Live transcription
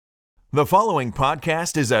The following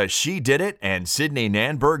podcast is a She Did It and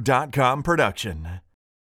SydneyNanberg.com production.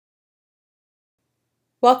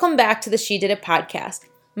 Welcome back to the She Did It podcast.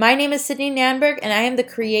 My name is Sydney Nanberg, and I am the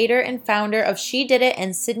creator and founder of She Did It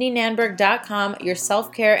and SydneyNanberg.com, your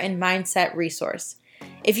self-care and mindset resource.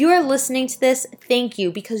 If you are listening to this, thank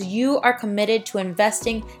you, because you are committed to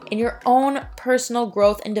investing in your own personal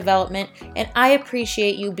growth and development, and I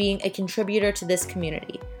appreciate you being a contributor to this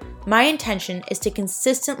community. My intention is to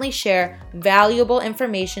consistently share valuable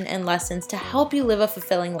information and lessons to help you live a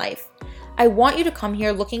fulfilling life. I want you to come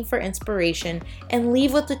here looking for inspiration and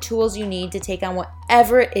leave with the tools you need to take on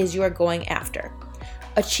whatever it is you are going after.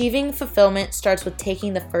 Achieving fulfillment starts with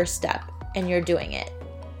taking the first step, and you're doing it.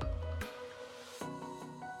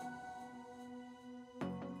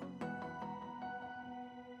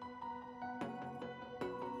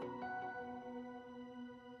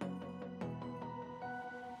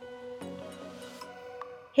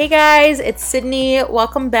 Hey guys, it's Sydney.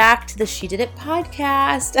 Welcome back to the She Did It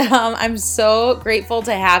podcast. I'm so grateful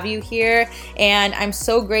to have you here, and I'm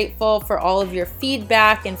so grateful for all of your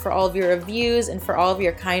feedback and for all of your reviews and for all of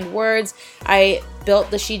your kind words. I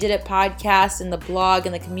built the She Did It podcast and the blog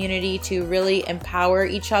and the community to really empower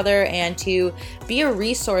each other and to be a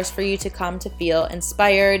resource for you to come to feel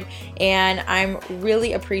inspired. And I'm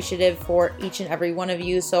really appreciative for each and every one of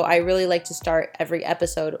you. So I really like to start every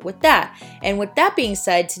episode with that. And with that being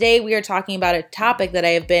said, today we are talking about a topic that I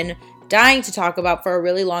have been dying to talk about for a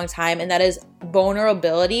really long time, and that is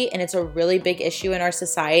vulnerability. And it's a really big issue in our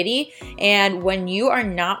society. And when you are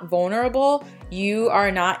not vulnerable, you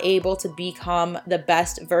are not able to become the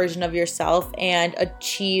best version of yourself and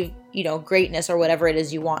achieve, greatness or whatever it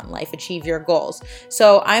is you want in life, achieve your goals.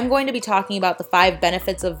 So I'm going to be talking about the 5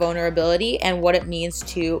 benefits of vulnerability and what it means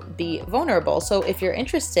to be vulnerable. So if you're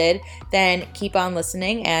interested, then keep on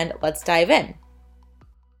listening and let's dive in.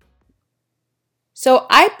 So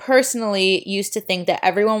I personally used to think that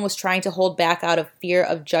everyone was trying to hold back out of fear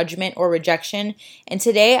of judgment or rejection. And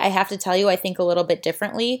today I have to tell you, I think a little bit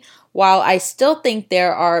differently. While I still think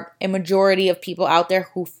there are a majority of people out there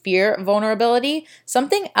who fear vulnerability,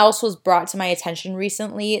 something else was brought to my attention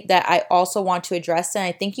recently that I also want to address, and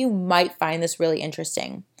I think you might find this really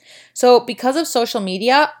interesting. So because of social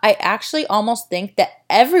media, I actually almost think that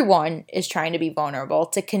everyone is trying to be vulnerable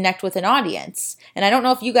to connect with an audience. And I don't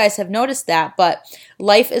know if you guys have noticed that, but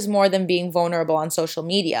life is more than being vulnerable on social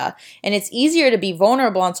media. And it's easier to be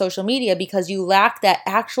vulnerable on social media because you lack that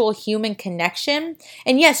actual human connection.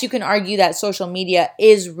 And yes, you can argue that social media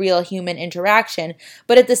is real human interaction,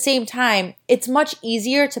 but at the same time, it's much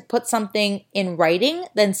easier to put something in writing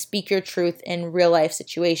than speak your truth in real life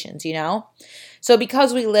situations, So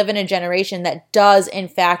because we live in a generation that does in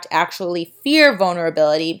fact actually fear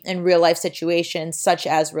vulnerability in real life situations such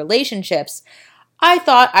as relationships, I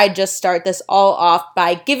thought I'd just start this all off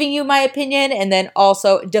by giving you my opinion and then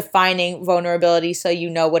also defining vulnerability so you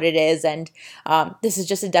know what it is. And this is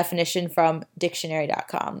just a definition from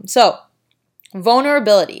dictionary.com. So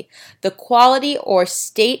vulnerability, the quality or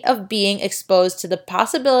state of being exposed to the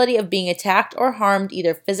possibility of being attacked or harmed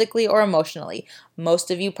either physically or emotionally. Most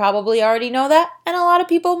of you probably already know that, and a lot of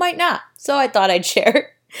people might not. So I thought I'd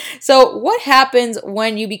share. So what happens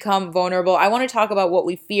when you become vulnerable? I want to talk about what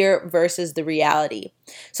we fear versus the reality.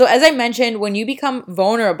 So as I mentioned, when you become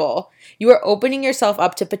vulnerable, you are opening yourself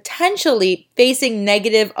up to potentially facing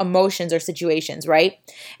negative emotions or situations, right?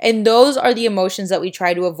 And those are the emotions that we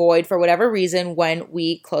try to avoid for whatever reason when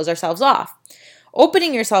we close ourselves off.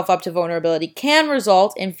 Opening yourself up to vulnerability can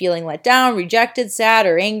result in feeling let down, rejected, sad,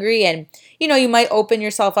 or angry. And, you might open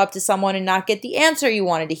yourself up to someone and not get the answer you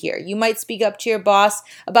wanted to hear. You might speak up to your boss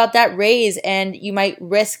about that raise and you might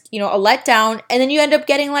risk, a letdown, and then you end up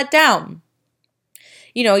getting let down.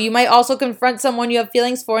 You might also confront someone you have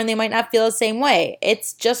feelings for and they might not feel the same way.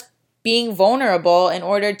 It's just being vulnerable in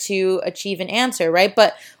order to achieve an answer, right?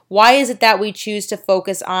 But why is it that we choose to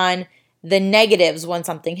focus on the negatives when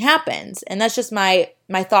something happens? And that's just my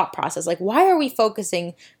thought process. Like, why are we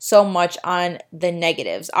focusing so much on the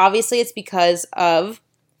negatives? Obviously, it's because of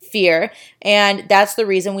fear, and that's the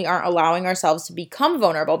reason we aren't allowing ourselves to become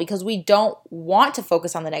vulnerable, because we don't want to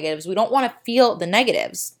focus on the negatives. We don't want to feel the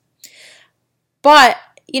negatives. But,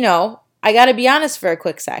 I got to be honest for a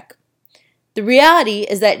quick sec. The reality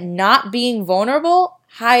is that not being vulnerable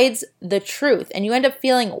hides the truth, and you end up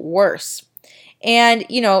feeling worse. And,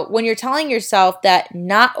 when you're telling yourself that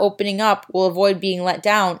not opening up will avoid being let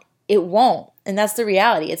down, it won't. And that's the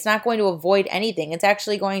reality. It's not going to avoid anything. It's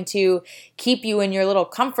actually going to keep you in your little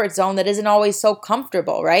comfort zone that isn't always so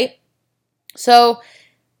comfortable, right? So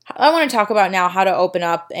I want to talk about now how to open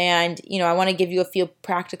up, and I want to give you a few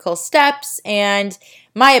practical steps and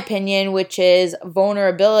my opinion, which is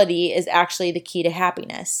vulnerability is actually the key to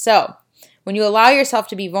happiness. So when you allow yourself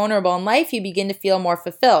to be vulnerable in life, you begin to feel more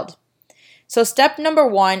fulfilled. So step number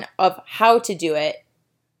 1 of how to do it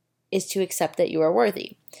is to accept that you are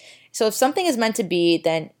worthy. So if something is meant to be,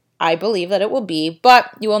 then I believe that it will be,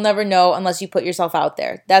 but you will never know unless you put yourself out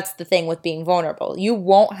there. That's the thing with being vulnerable. You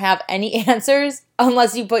won't have any answers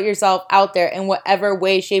unless you put yourself out there in whatever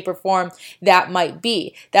way, shape, or form that might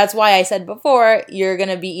be. That's why I said before, you're going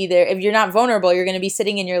to be either, if you're not vulnerable, you're going to be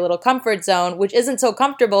sitting in your little comfort zone, which isn't so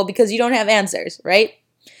comfortable because you don't have answers, right?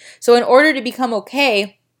 So in order to become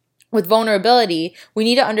okay with vulnerability, we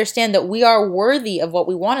need to understand that we are worthy of what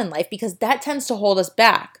we want in life because that tends to hold us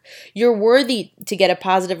back. You're worthy to get a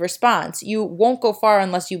positive response. You won't go far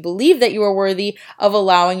unless you believe that you are worthy of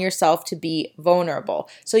allowing yourself to be vulnerable.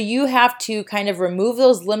 So you have to kind of remove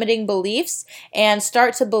those limiting beliefs and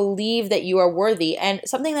start to believe that you are worthy. And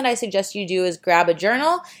something that I suggest you do is grab a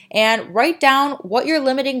journal and write down what your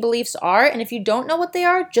limiting beliefs are. And if you don't know what they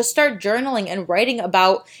are, just start journaling and writing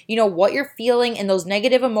about, what you're feeling and those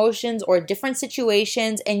negative emotions or different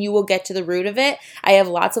situations, and you will get to the root of it. I have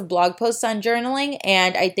lots of blog posts on journaling,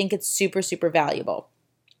 and I think it's super, super valuable.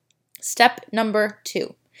 Step number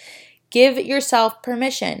 2. Give yourself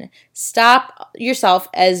permission. Stop yourself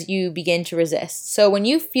as you begin to resist. So when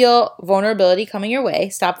you feel vulnerability coming your way,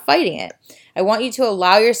 stop fighting it. I want you to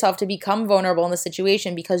allow yourself to become vulnerable in the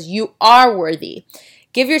situation because you are worthy.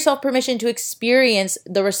 Give yourself permission to experience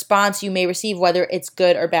the response you may receive, whether it's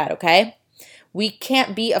good or bad, okay? We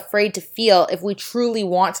can't be afraid to feel if we truly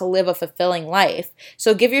want to live a fulfilling life.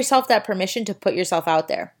 So give yourself that permission to put yourself out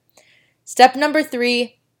there. Step number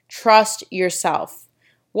 3, trust yourself.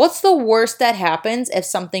 What's the worst that happens if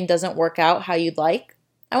something doesn't work out how you'd like?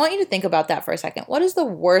 I want you to think about that for a second. What is the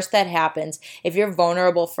worst that happens if you're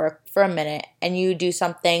vulnerable for a minute and you do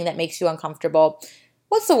something that makes you uncomfortable?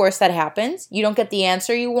 What's the worst that happens? You don't get the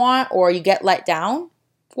answer you want or you get let down?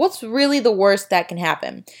 What's really the worst that can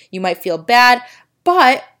happen? You might feel bad,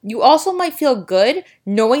 but you also might feel good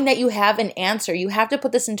knowing that you have an answer. You have to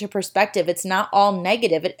put this into perspective. It's not all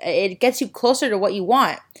negative. It gets you closer to what you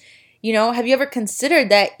want. Have you ever considered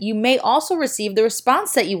that you may also receive the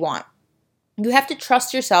response that you want? You have to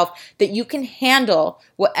trust yourself that you can handle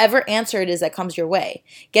whatever answer it is that comes your way.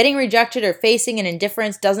 Getting rejected or facing an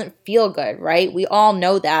indifference doesn't feel good, right? We all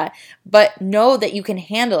know that, but know that you can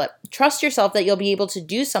handle it. Trust yourself that you'll be able to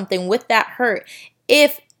do something with that hurt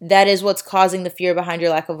if that is what's causing the fear behind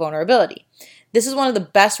your lack of vulnerability. This is one of the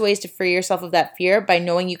best ways to free yourself of that fear by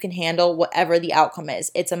knowing you can handle whatever the outcome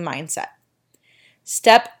is. It's a mindset.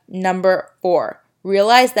 Step number 4.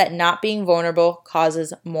 Realize that not being vulnerable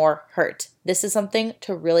causes more hurt. This is something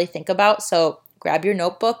to really think about, so grab your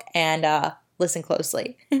notebook and listen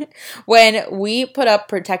closely. When we put up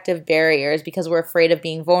protective barriers because we're afraid of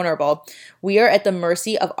being vulnerable, we are at the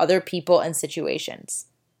mercy of other people and situations.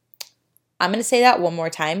 I'm going to say that one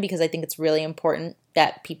more time because I think it's really important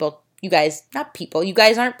that you guys aren't people, you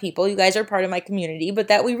guys are part of my community, but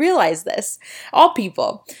that we realize this, all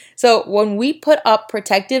people. So when we put up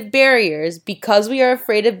protective barriers because we are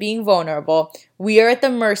afraid of being vulnerable, we are at the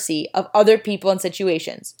mercy of other people and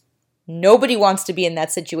situations. Nobody wants to be in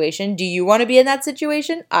that situation. Do you want to be in that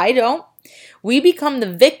situation? I don't. We become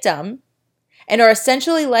the victim and are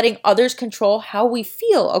essentially letting others control how we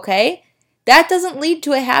feel, okay? That doesn't lead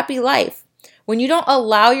to a happy life. When you don't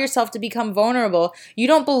allow yourself to become vulnerable, you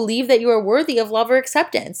don't believe that you are worthy of love or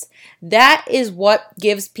acceptance. That is what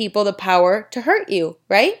gives people the power to hurt you,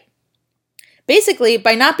 right? Basically,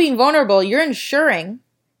 by not being vulnerable, you're ensuring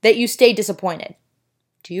that you stay disappointed.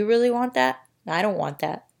 Do you really want that? I don't want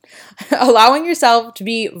that. Allowing yourself to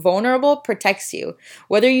be vulnerable protects you.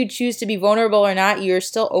 Whether you choose to be vulnerable or not, you're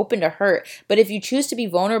still open to hurt. But if you choose to be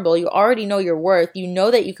vulnerable, you already know your worth. You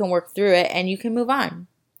know that you can work through it and you can move on.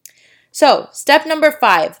 So, step number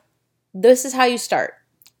 5, this is how you start,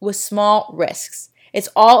 with small risks. It's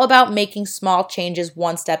all about making small changes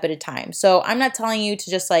one step at a time. So I'm not telling you to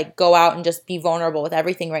just go out and just be vulnerable with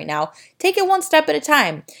everything right now. Take it one step at a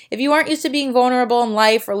time. If you aren't used to being vulnerable in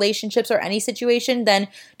life, relationships, or any situation, then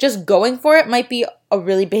just going for it might be a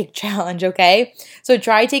really big challenge, okay? So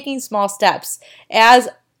try taking small steps. Ask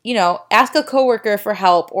a coworker for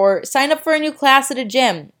help or sign up for a new class at a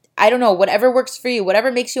gym. I don't know, whatever works for you,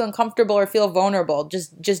 whatever makes you uncomfortable or feel vulnerable,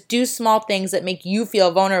 just do small things that make you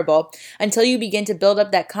feel vulnerable until you begin to build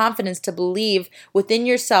up that confidence to believe within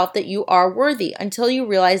yourself that you are worthy, until you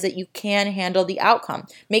realize that you can handle the outcome.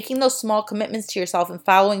 Making those small commitments to yourself and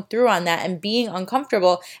following through on that and being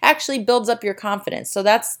uncomfortable actually builds up your confidence. So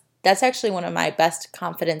that's That's actually one of my best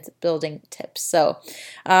confidence building tips. So,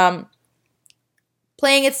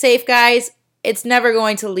 playing it safe, guys. It's never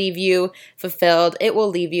going to leave you fulfilled. It will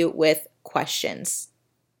leave you with questions.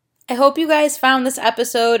 I hope you guys found this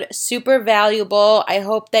episode super valuable. I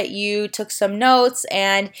hope that you took some notes,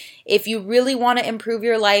 and if you really want to improve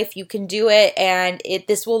your life, you can do it, and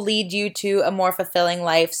this will lead you to a more fulfilling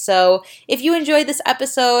life. So if you enjoyed this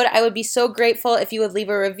episode, I would be so grateful if you would leave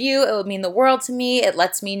a review. It would mean the world to me. It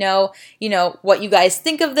lets me know, what you guys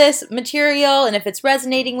think of this material and if it's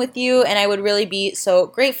resonating with you, and I would really be so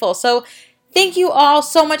grateful. So thank you all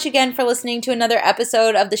so much again for listening to another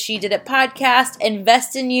episode of the She Did It podcast.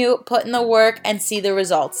 Invest in you, put in the work, and see the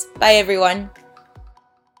results. Bye, everyone.